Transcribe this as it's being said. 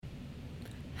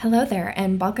Hello there,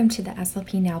 and welcome to the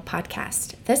SLP Now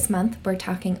podcast. This month, we're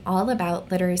talking all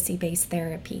about literacy-based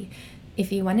therapy.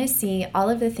 If you want to see all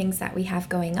of the things that we have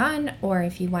going on, or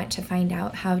if you want to find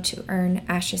out how to earn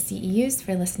ASHA CEUs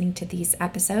for listening to these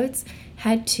episodes,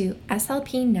 head to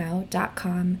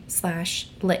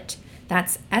slpnow.com/lit.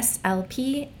 That's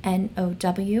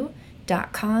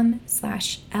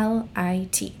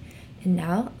slpnow.com/LIT. And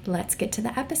now, let's get to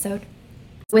the episode.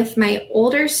 With my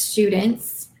older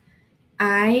students,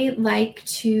 I like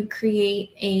to use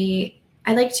a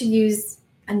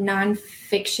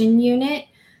nonfiction unit.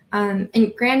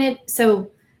 And granted, so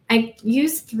I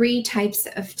use 3 types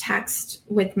of text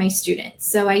with my students.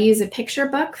 So I use a picture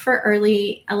book for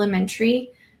early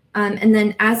elementary. And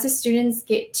then as the students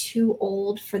get too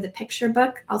old for the picture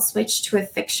book, I'll switch to a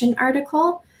fiction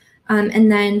article.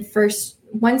 And then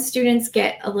once students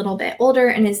get a little bit older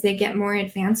and as they get more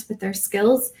advanced with their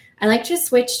skills, I like to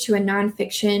switch to a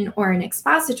nonfiction or an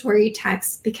expository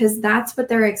text because that's what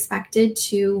they're expected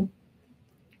to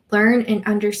learn and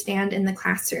understand in the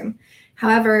classroom.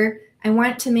 However, I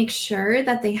want to make sure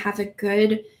that they have a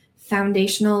good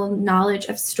foundational knowledge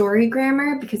of story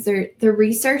grammar because the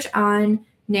research on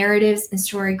narratives and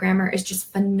story grammar is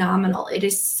just phenomenal. It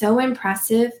is so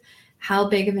impressive how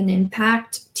big of an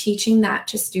impact teaching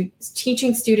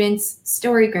students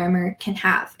story grammar can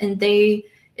have. And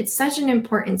it's such an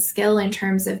important skill in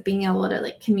terms of being able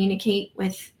to communicate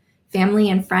with family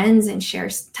and friends and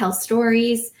tell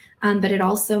stories. But it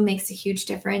also makes a huge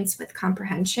difference with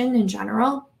comprehension in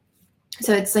general.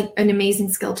 So it's an amazing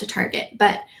skill to target.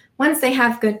 But once they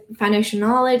have good foundational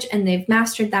knowledge and they've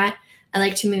mastered that, I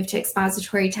like to move to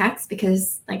expository text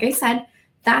because, like I said,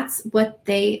 that's what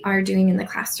they are doing in the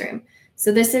classroom.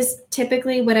 So this is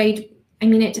typically what it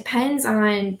depends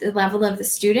on the level of the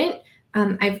student.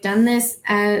 I've done this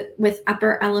with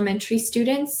upper elementary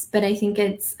students, but I think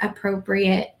it's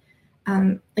appropriate.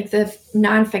 The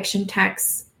nonfiction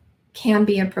texts can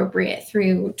be appropriate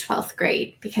through 12th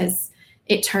grade because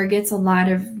it targets a lot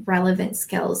of relevant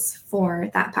skills for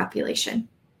that population.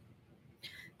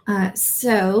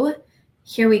 So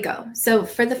here we go. So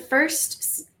for the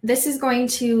first, this is going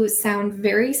to sound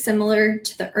very similar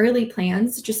to the early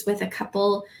plans, just with a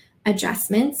couple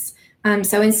adjustments.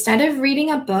 So instead of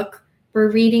reading a book, we're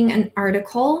reading an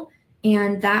article,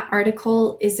 and that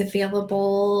article is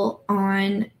available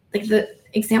on, the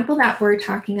example that we're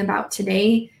talking about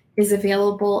today is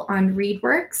available on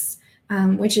ReadWorks,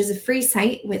 which is a free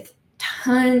site with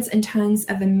tons and tons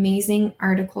of amazing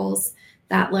articles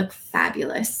that look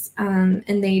fabulous. And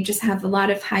they just have a lot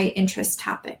of high interest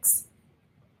topics.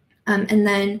 And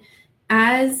then,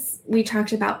 as we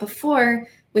talked about before,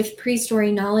 with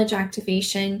pre-story knowledge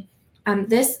activation,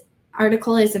 this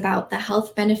article is about the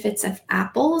health benefits of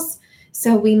apples.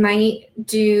 So we might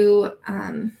do,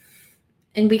 and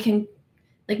we can,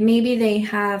 maybe they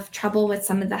have trouble with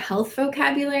some of the health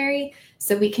vocabulary.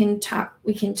 So we can talk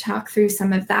through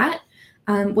some of that.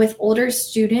 With older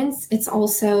students, it's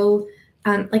also,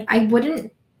 I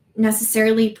wouldn't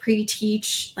necessarily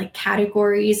pre-teach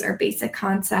categories or basic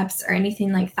concepts or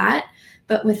anything like that.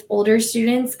 But with older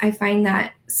students, I find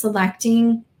that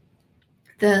selecting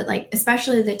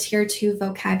especially the tier 2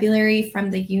 vocabulary from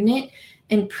the unit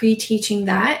and pre-teaching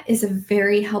that is a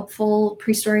very helpful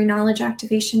pre-story knowledge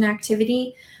activation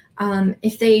activity.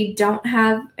 If they don't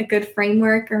have a good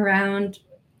framework around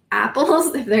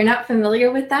apples, if they're not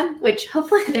familiar with them, which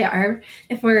hopefully they are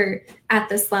if we're at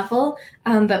this level,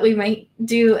 but we might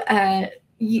do a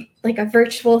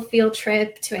virtual field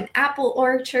trip to an apple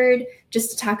orchard just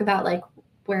to talk about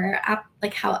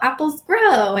how apples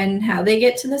grow and how they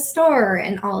get to the store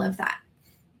and all of that.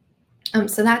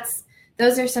 So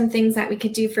those are some things that we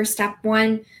could do for step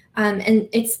 1. And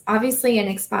it's obviously an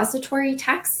expository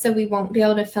text, so we won't be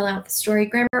able to fill out the story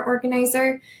grammar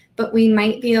organizer, but we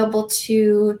might be able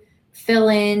to fill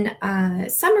in a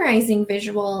summarizing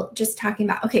visual, just talking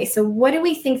about, okay, so what's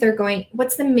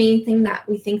the main thing that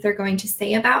we think they're going to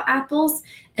say about apples,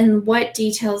 and what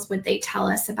details would they tell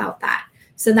us about that?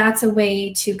 So that's a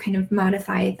way to kind of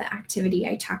modify the activity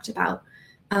I talked about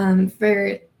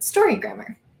for story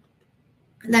grammar.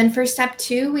 Then for step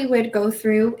 2, we would go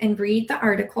through and read the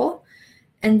article,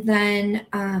 and then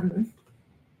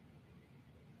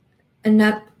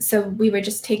so we would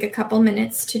just take a couple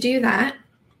minutes to do that.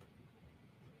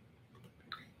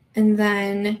 And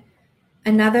then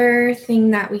another thing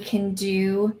that we can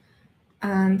do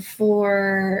that's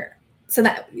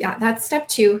step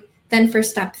 2. Then for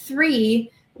step 3,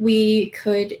 we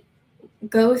could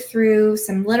go through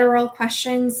some literal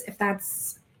questions if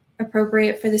that's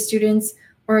appropriate for the students,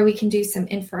 or we can do some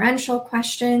inferential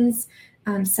questions,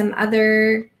 some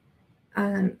other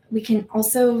We can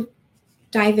also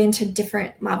dive into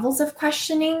different levels of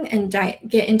questioning and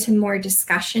get into more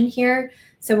discussion here.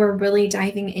 So we're really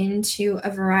diving into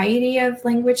a variety of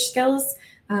language skills.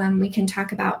 We can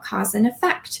talk about cause and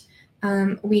effect.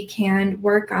 We can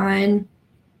work on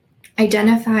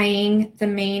identifying the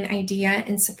main idea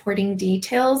and supporting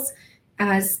details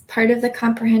as part of the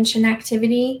comprehension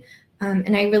activity.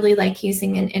 And I really like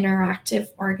using an interactive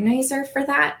organizer for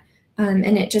that.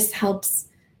 And it just helps.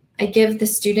 I give the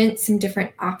students some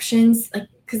different options, like,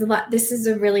 because this is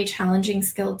a really challenging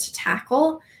skill to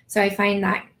tackle. So I find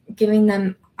that giving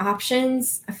them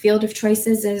options, a field of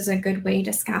choices, is a good way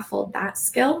to scaffold that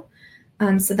skill.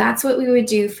 So that's what we would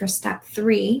do for step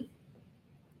 3.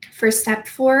 For step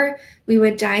 4, we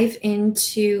would dive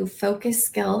into focus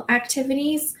skill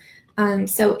activities.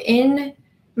 So in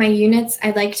my units,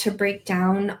 I like to break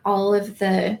down all of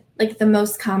the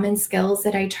most common skills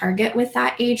that I target with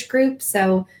that age group.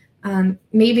 So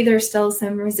maybe there's still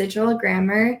some residual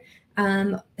grammar,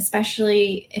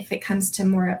 especially if it comes to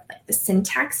more of like the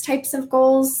syntax types of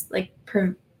goals, like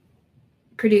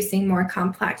producing more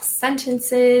complex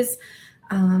sentences,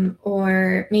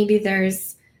 or maybe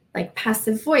there's like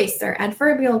passive voice or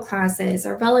adverbial clauses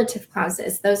or relative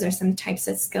clauses. Those are some types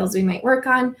of skills we might work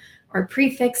on, or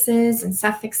prefixes and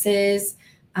suffixes,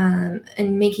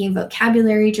 and making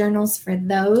vocabulary journals for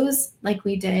those, like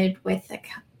we did with the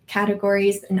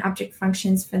categories and object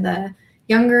functions for the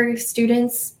younger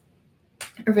students,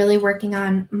 are really working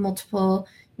on multiple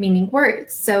meaning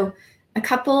words. So a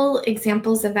couple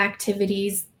examples of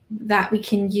activities that we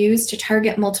can use to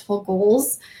target multiple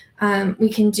goals. We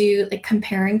can do like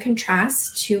compare and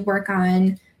contrast to work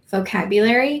on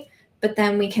vocabulary, but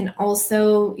then we can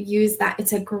also use that.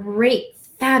 It's a great,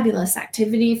 fabulous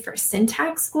activity for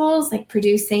syntax goals, like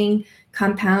producing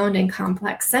compound and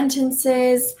complex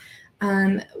sentences.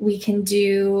 We can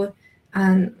do,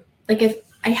 like if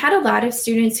I had a lot of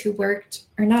students who worked,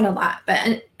 or not a lot,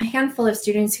 but a handful of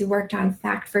students who worked on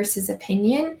fact versus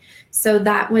opinion. So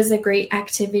that was a great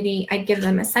activity. I'd give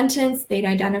them a sentence, they'd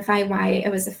identify why it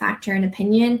was a fact or an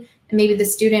opinion, and maybe the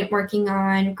student working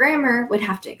on grammar would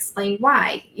have to explain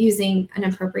why using an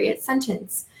appropriate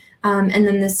sentence. And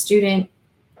then the student,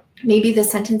 maybe the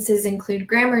sentences include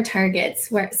grammar targets,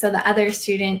 so the other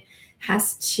student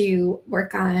has to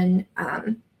work on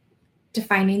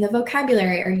defining the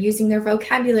vocabulary or using their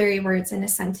vocabulary words in a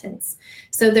sentence.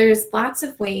 So there's lots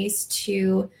of ways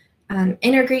to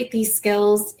integrate these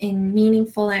skills in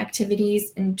meaningful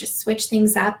activities and just switch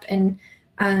things up. And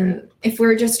if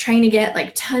we're just trying to get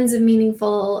like tons of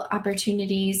meaningful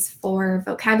opportunities for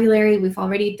vocabulary, we've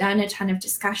already done a ton of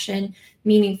discussion,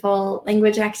 meaningful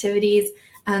language activities.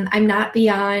 I'm not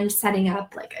beyond setting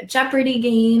up like a Jeopardy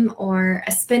game or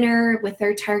a spinner with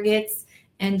their targets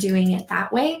and doing it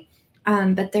that way.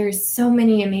 But there's so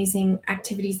many amazing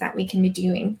activities that we can be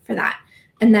doing for that.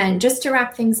 And then just to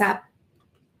wrap things up,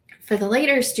 for the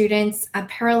later students, a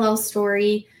parallel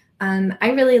story.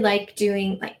 I really like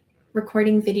doing like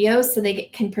recording videos so they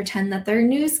can pretend that they're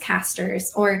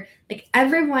newscasters, or like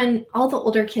everyone, all the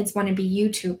older kids want to be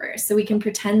YouTubers. So we can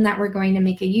pretend that we're going to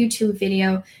make a YouTube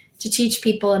video to teach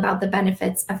people about the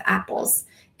benefits of apples.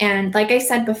 And like I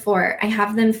said before, I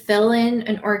have them fill in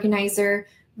an organizer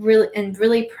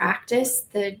really practice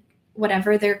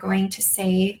whatever they're going to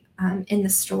say in the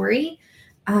story,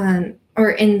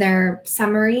 or in their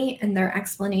summary and their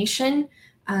explanation,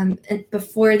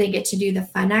 before they get to do the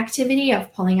fun activity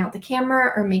of pulling out the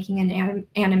camera or making an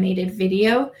animated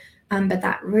video. But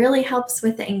that really helps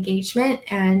with the engagement,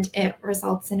 and it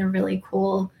results in a really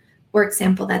cool work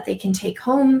sample that they can take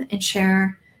home and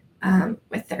share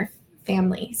with their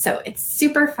family. So it's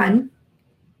super fun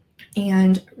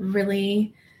and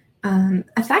really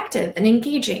effective and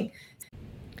engaging.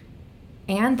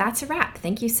 And that's a wrap.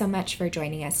 Thank you so much for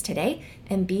joining us today.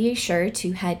 And be sure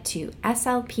to head to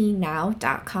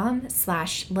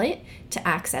slpnow.com/lit to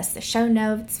access the show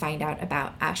notes, find out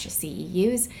about ASHA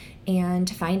CEUs, and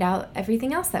to find out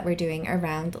everything else that we're doing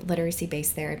around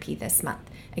literacy-based therapy this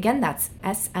month. Again, that's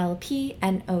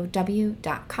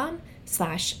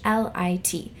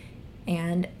slpnow.com/lit.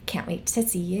 And can't wait to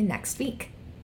see you next week.